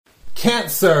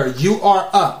Cancer, you are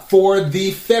up for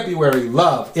the February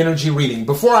Love Energy reading.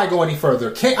 Before I go any further,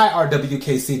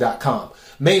 KIRWKC.com,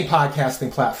 main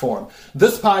podcasting platform.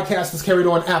 This podcast is carried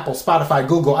on Apple, Spotify,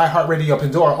 Google, iHeartRadio,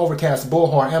 Pandora, Overcast,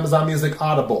 Bullhorn, Amazon Music,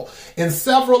 Audible, and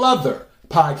several other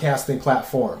podcasting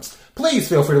platforms. Please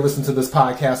feel free to listen to this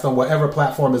podcast on whatever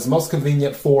platform is most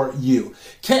convenient for you.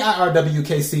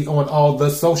 KIRWKC on all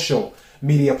the social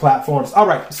media platforms. All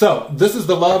right, so this is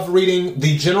the love reading.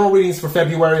 The general readings for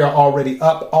February are already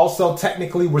up. Also,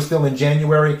 technically, we're still in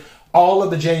January. All of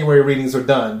the January readings are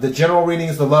done. The general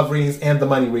readings, the love readings, and the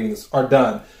money readings are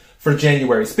done for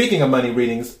January. Speaking of money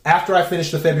readings, after I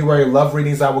finish the February love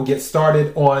readings, I will get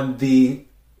started on the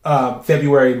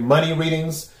February money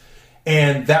readings.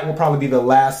 And that will probably be the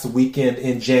last weekend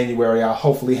in January. I'll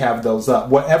hopefully have those up.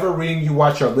 Whatever reading you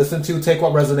watch or listen to, take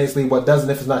what resonates, leave what doesn't.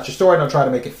 If it's not your story, don't try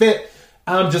to make it fit.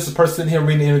 I'm just a person here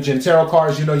reading energy and tarot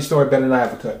cards. You know your story better than I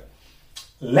ever could.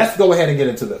 Let's go ahead and get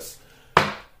into this.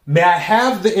 May I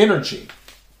have the energy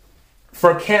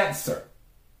for Cancer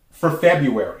for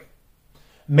February?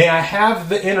 May I have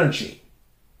the energy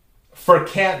for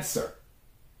Cancer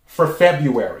for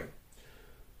February?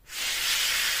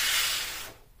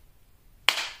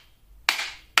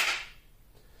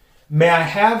 May I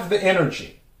have the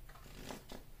energy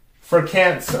for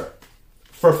Cancer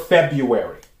for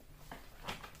February?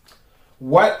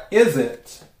 What is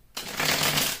it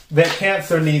that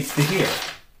Cancer needs to hear?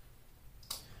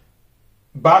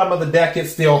 Bottom of the deck, it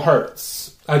still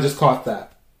hurts. I just caught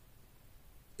that.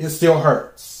 It still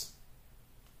hurts.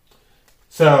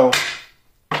 So,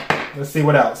 let's see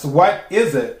what else. What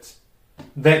is it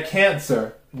that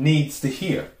Cancer needs to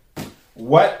hear?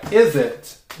 What is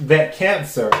it that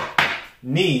Cancer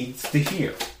needs to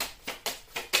hear?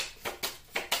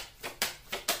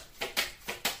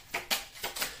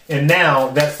 And now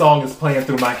that song is playing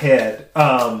through my head.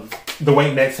 The Wait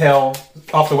and Exhale,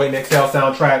 off the Wait and Exhale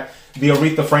soundtrack, the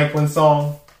Aretha Franklin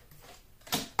song.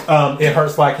 It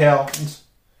hurts like hell,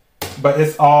 but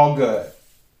it's all good.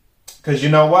 Because you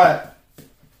know what?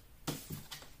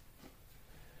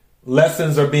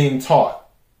 Lessons are being taught.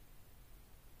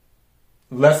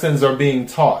 Lessons are being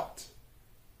taught.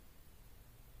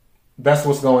 That's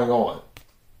what's going on.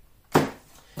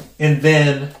 And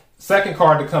then, second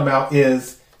card to come out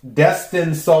is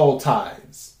Destined Soul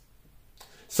Ties.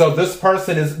 So this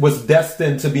person was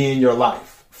destined to be in your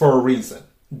life for a reason.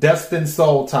 Destined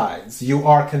soul ties. You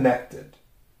are connected.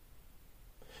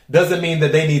 Doesn't mean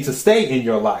that they need to stay in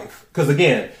your life. Because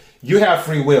again, you have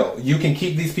free will. You can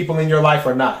keep these people in your life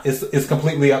or not. It's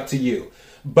completely up to you.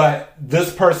 But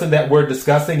this person that we're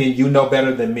discussing, and you know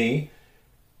better than me,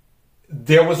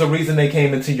 there was a reason they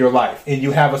came into your life. And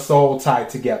you have a soul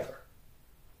tied together.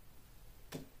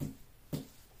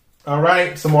 All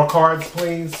right, some more cards,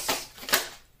 please.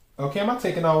 Okay, am I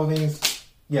taking all of these?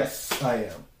 Yes,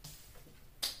 I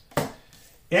am.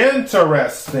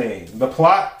 Interesting. The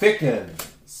plot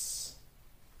thickens.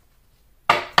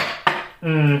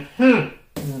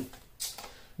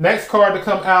 Next card to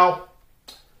come out.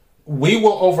 We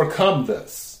will overcome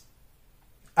this.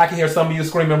 I can hear some of you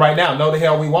screaming right now. No, the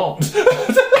hell we won't.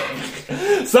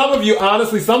 Some of you,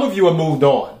 honestly, some of you have moved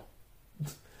on.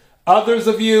 Others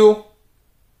of you,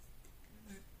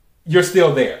 you're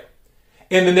still there.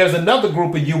 And then there's another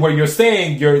group of you where you're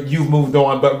saying you've moved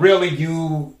on, but really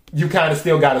you kind of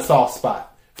still got a soft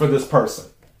spot for this person.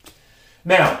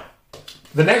 Now,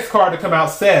 the next card to come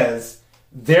out says,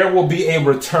 there will be a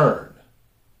return.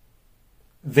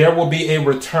 There will be a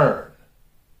return.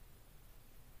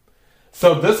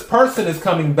 So this person is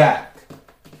coming back.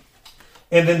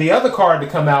 And then the other card to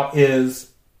come out is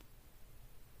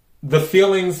the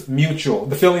feelings mutual.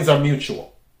 The feelings are mutual.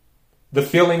 The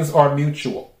feelings are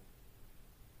mutual.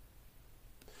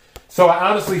 So I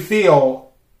honestly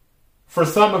feel, for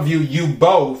some of you, you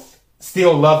both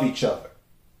still love each other.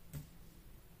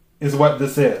 Is what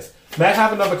this is. May I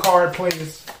have another card,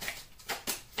 please?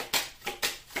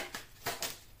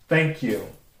 Thank you.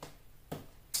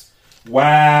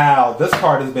 Wow, this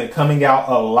card has been coming out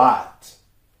a lot.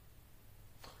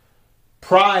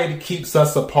 Pride keeps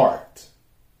us apart.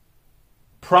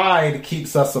 Pride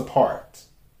keeps us apart.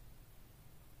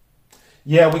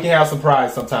 Yeah, we can have some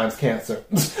pride sometimes, Cancer.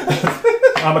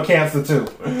 I'm a Cancer too.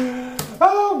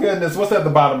 Oh, goodness. What's at the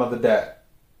bottom of the deck?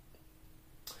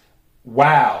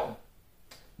 Wow.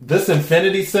 This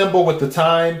infinity symbol with the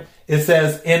time, it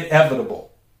says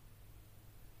inevitable.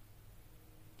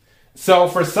 So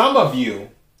for some of you,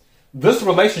 this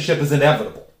relationship is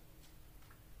inevitable.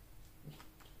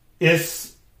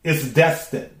 It's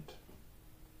destined.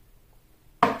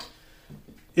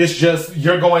 It's just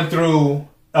you're going through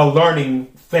a learning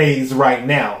phase right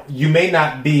now. You may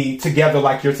not be together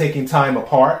like you're taking time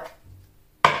apart,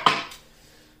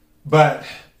 but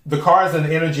the cards and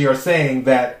the energy are saying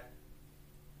that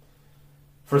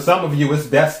for some of you it's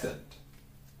destined.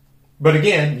 But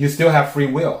again, you still have free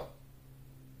will.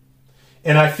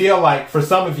 And I feel like for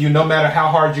some of you, no matter how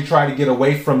hard you try to get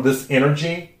away from this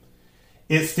energy,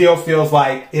 it still feels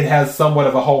like it has somewhat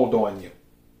of a hold on you.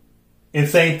 And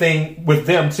same thing with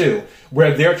them too,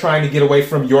 where they're trying to get away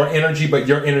from your energy, but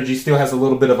your energy still has a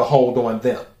little bit of a hold on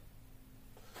them.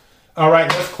 All right,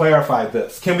 let's clarify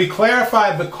this. Can we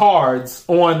clarify the cards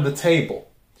on the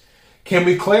table? Can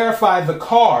we clarify the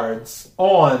cards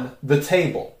on the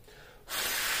table?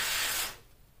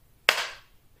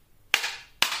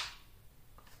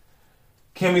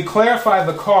 Can we clarify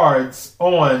the cards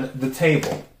on the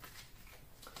table?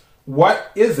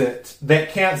 What is it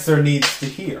that Cancer needs to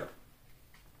hear?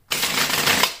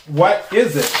 What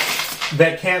is it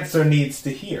that Cancer needs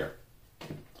to hear?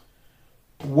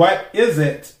 What is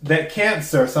it that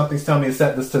Cancer, something's telling me to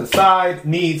set this to the side,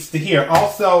 needs to hear?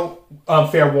 Also,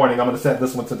 fair warning, I'm going to set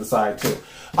this one to the side too.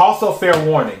 Also, fair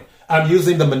warning, I'm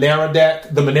using the Monera deck.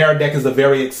 The Monera deck is a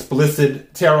very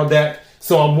explicit tarot deck.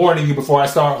 So I'm warning you before I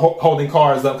start holding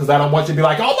cards up because I don't want you to be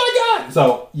like, oh my God.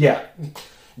 So yeah,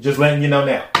 just letting you know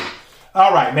now.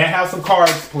 All right, may I have some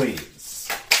cards, please?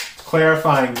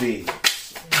 Clarifying these.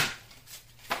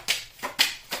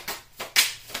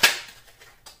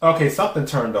 Okay, something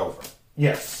turned over.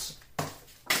 Yes.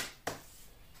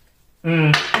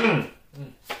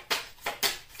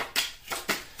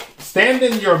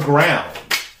 Standing your ground.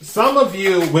 Some of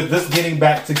you, with this getting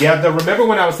back together, remember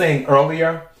when I was saying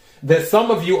earlier that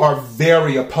some of you are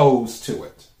very opposed to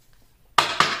it.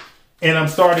 And I'm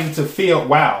starting to feel,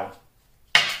 wow.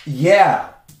 Yeah.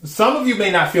 Some of you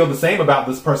may not feel the same about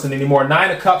this person anymore.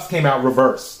 9 of Cups came out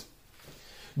reversed.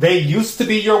 They used to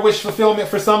be your wish fulfillment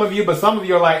for some of you, but some of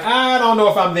you are like, I don't know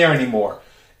if I'm there anymore.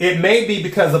 It may be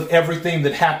because of everything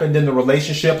that happened in the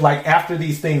relationship. Like after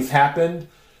these things happened,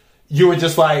 you were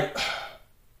just like,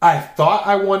 I thought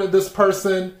I wanted this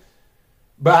person,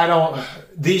 but I don't,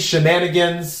 these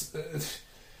shenanigans,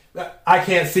 I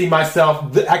can't see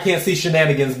myself, I can't see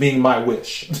shenanigans being my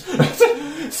wish.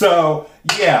 So,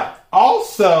 yeah.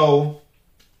 Also,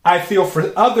 I feel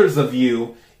for others of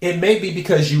you, it may be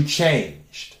because you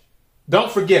changed.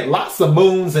 Don't forget, lots of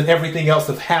moons and everything else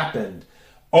have happened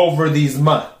over these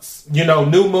months. You know,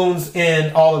 new moons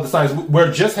in all of the signs.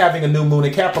 We're just having a new moon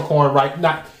in Capricorn, right?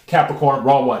 Not Capricorn,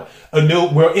 wrong one.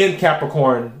 We're in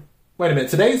Capricorn. Wait a minute,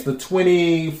 today's the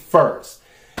 21st.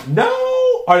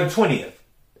 No, or the 20th.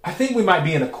 I think we might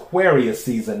be in Aquarius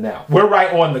season now. We're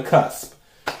right on the cusp.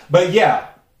 But yeah,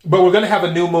 but we're going to have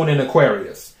a new moon in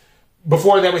Aquarius.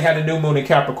 Before that, we had a new moon in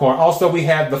Capricorn. Also, we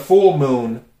had the full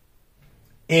moon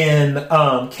in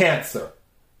Cancer.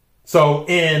 So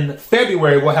in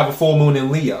February, we'll have a full moon in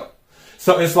Leo.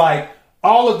 So it's like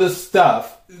all of this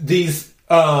stuff, these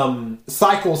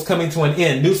cycles coming to an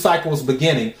end, new cycles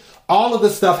beginning, all of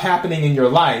this stuff happening in your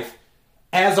life.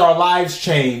 As our lives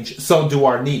change, so do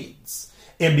our needs.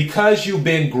 And because you've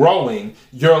been growing,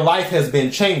 your life has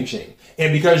been changing.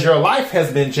 And because your life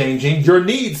has been changing, your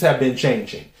needs have been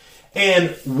changing.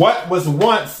 And what was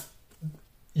once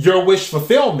your wish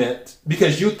fulfillment,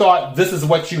 because you thought this is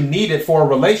what you needed for a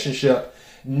relationship,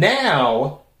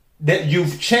 now that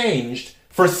you've changed,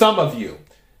 for some of you,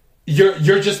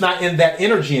 you're just not in that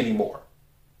energy anymore.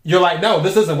 You're like, no,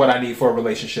 this isn't what I need for a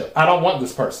relationship. I don't want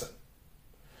this person.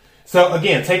 So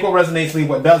again, take what resonates, leave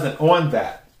what doesn't on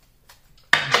that.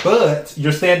 But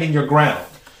you're standing your ground.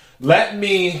 Let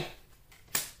me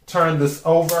turn this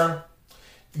over.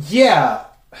 Yeah.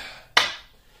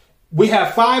 We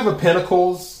have 5 of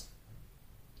Pentacles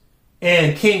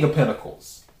and King of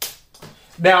Pentacles.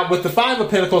 Now, with the 5 of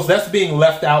Pentacles, that's being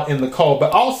left out in the cold.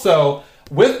 But also,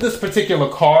 with this particular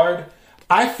card,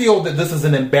 I feel that this is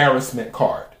an embarrassment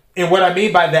card. And what I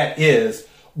mean by that is,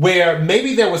 where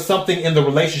maybe there was something in the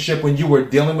relationship when you were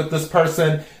dealing with this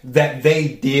person that they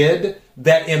did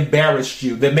that embarrassed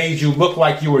you, that made you look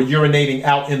like you were urinating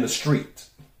out in the street.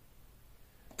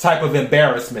 Type of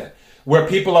embarrassment. Where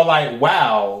people are like,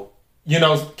 wow, you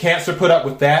know, Cancer put up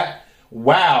with that.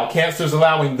 Wow, Cancer's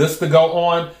allowing this to go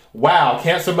on. Wow,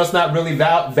 Cancer must not really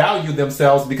value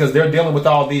themselves because they're dealing with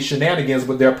all these shenanigans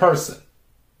with their person.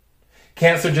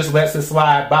 Cancer just lets it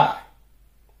slide by.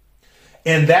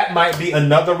 And that might be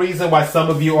another reason why some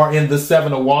of you are in the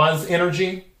 7 of Wands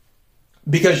energy.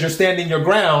 Because you're standing your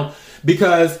ground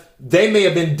because they may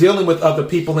have been dealing with other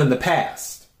people in the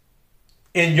past.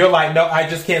 And you're like, no, I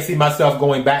just can't see myself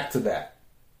going back to that.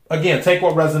 Again, take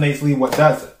what resonates, leave what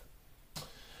doesn't.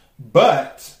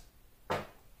 But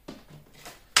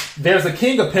There's a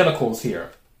King of Pentacles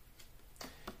here.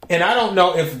 And I don't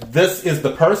know if this is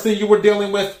the person you were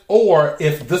dealing with or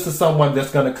if this is someone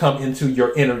that's going to come into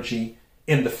your energy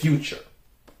in the future.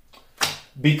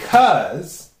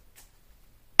 Because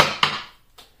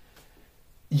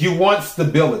you want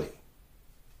stability.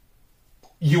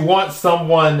 You want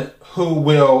someone who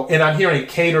will, and I'm hearing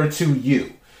cater to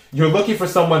you. You're looking for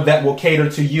someone that will cater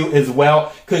to you as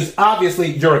well. Because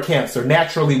obviously you're a Cancer.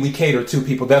 Naturally, we cater to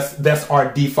people. That's our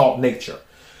default nature.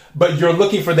 But you're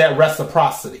looking for that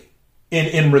reciprocity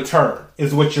in return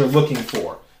is what you're looking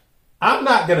for. I'm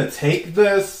not going to take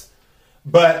this,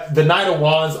 but the Knight of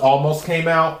Wands almost came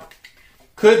out.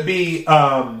 Could be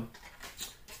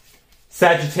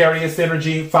Sagittarius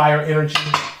energy, fire energy.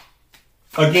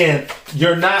 Again,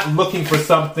 you're not looking for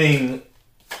something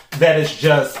that is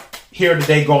just here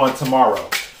today, gone tomorrow.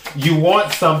 You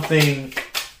want something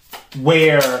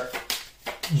where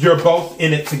you're both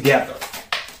in it together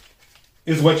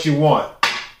is what you want.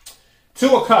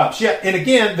 Two of Cups. Yeah, and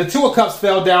again, the Two of Cups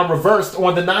fell down reversed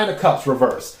on the Nine of Cups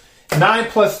reverse. 9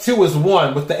 plus 2 is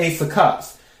 1 with the Ace of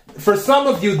Cups. For some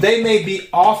of you, they may be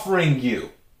offering you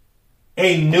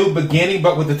a new beginning,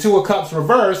 but with the Two of Cups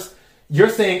reversed, you're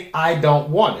saying, I don't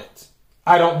want it.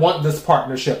 I don't want this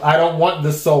partnership. I don't want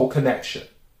this soul connection.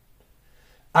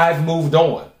 I've moved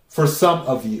on for some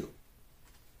of you.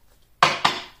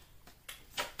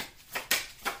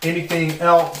 Anything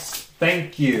else?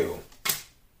 Thank you.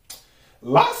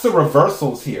 Lots of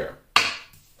reversals here.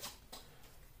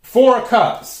 4 of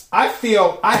Cups. I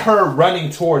heard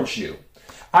running towards you.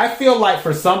 I feel like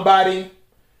for somebody,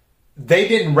 they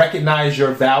didn't recognize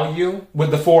your value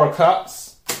with the 4 of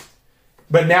Cups.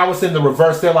 But now it's in the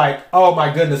reverse. They're like, oh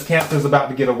my goodness, Cancer's about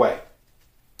to get away.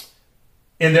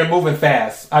 And they're moving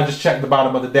fast. I just checked the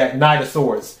bottom of the deck. Knight of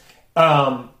Swords.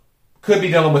 Could be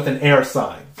dealing with an air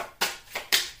sign.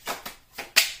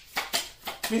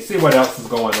 Let me see what else is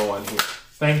going on here.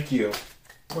 Thank you.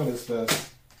 What is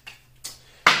this?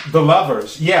 The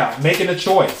Lovers. Yeah, making a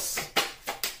choice.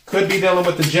 Could be dealing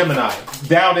with the Gemini.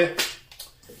 Doubt it.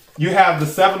 You have the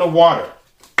 7 of Water,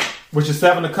 which is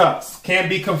 7 of Cups. Can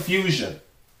be confusion.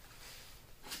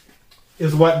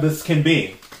 Is what this can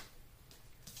be.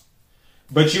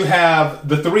 But you have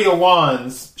the 3 of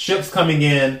Wands, ships coming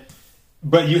in,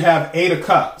 but you have 8 of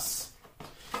Cups.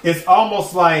 It's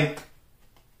almost like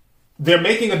they're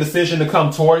making a decision to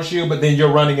come towards you, but then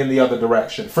you're running in the other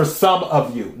direction. For some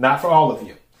of you, not for all of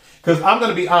you. Because I'm going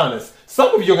to be honest,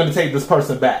 some of you are going to take this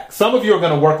person back. Some of you are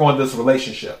going to work on this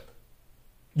relationship.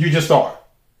 You just are.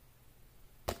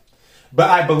 But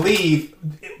I believe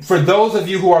for those of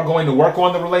you who are going to work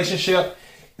on the relationship,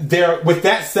 there, with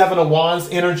that 7 of Wands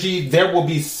energy, there will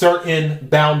be certain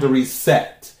boundaries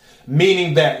set.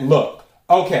 Meaning that, look,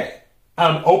 okay,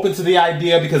 I'm open to the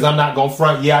idea because I'm not going to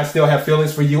front. Yeah, I still have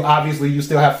feelings for you. Obviously, you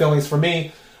still have feelings for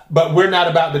me. But we're not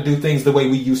about to do things the way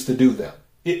we used to do them.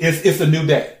 It's a new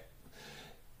day.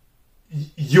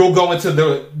 You'll go into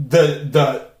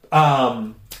the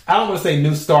I don't want to say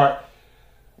new start,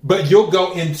 but you'll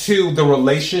go into the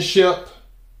relationship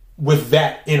with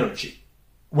that energy.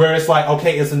 Where it's like,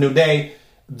 okay, it's a new day.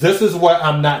 This is what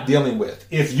I'm not dealing with.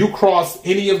 If you cross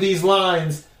any of these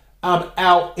lines, I'm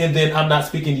out, and then I'm not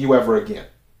speaking to you ever again.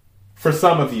 For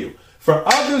some of you. For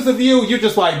others of you, you're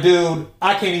just like, dude,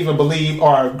 I can't even believe,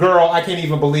 or girl, I can't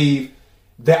even believe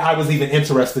that I was even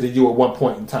interested in you at one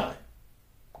point in time.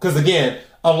 Because again,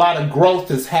 a lot of growth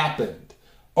has happened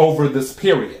over this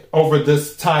period, over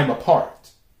this time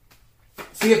apart.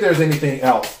 See if there's anything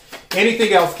else.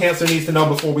 Anything else Cancer needs to know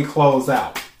before we close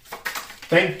out?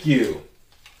 Thank you.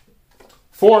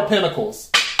 4 of Pentacles.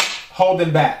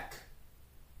 Holding back.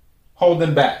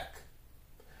 Holding back.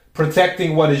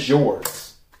 Protecting what is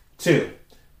yours. 2.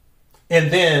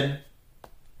 And then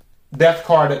Death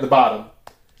card at the bottom.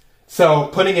 So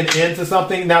putting an end to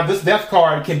something. Now this Death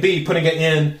card can be putting an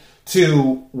end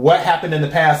to what happened in the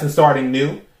past and starting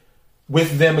new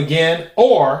with them again.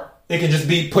 Or it can just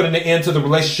be putting an end to the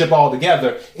relationship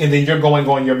altogether, and then you're going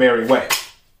on your merry way.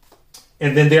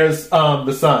 And then there's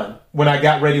the Sun. When I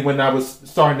got ready, when I was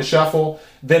starting to shuffle,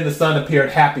 then the Sun appeared,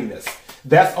 happiness.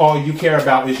 That's all you care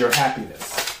about is your happiness.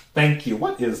 Thank you.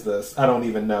 What is this? I don't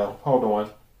even know. Hold on,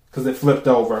 because it flipped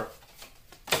over.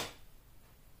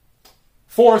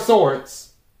 4 of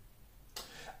Swords.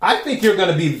 I think you're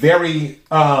going to be very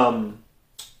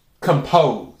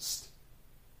composed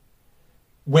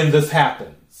when this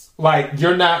happens. Like,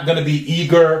 you're not going to be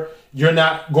eager. You're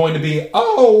not going to be,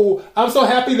 oh, I'm so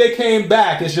happy they came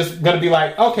back. It's just going to be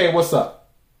like, okay, what's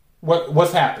up?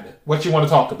 What's happening? What you want to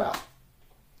talk about?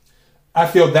 I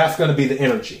feel that's going to be the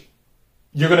energy.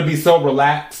 You're going to be so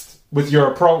relaxed with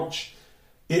your approach.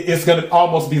 it's going to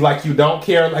almost be like you don't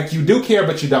care, like you do care,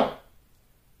 but you don't.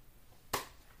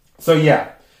 So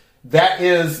yeah, that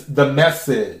is the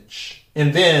message.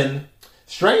 And then,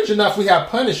 strange enough, we have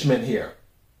punishment here,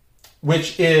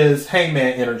 which is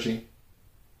hangman energy.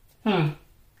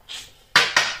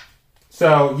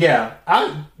 So yeah,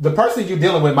 the person you're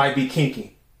dealing with might be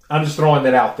kinky. I'm just throwing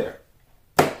that out there.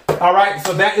 All right,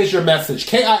 so that is your message.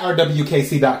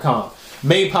 KIRWKC.com,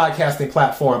 main podcasting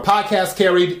platform. Podcast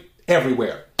carried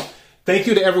everywhere. Thank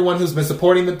you to everyone who's been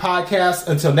supporting the podcast.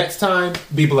 Until next time,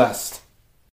 be blessed.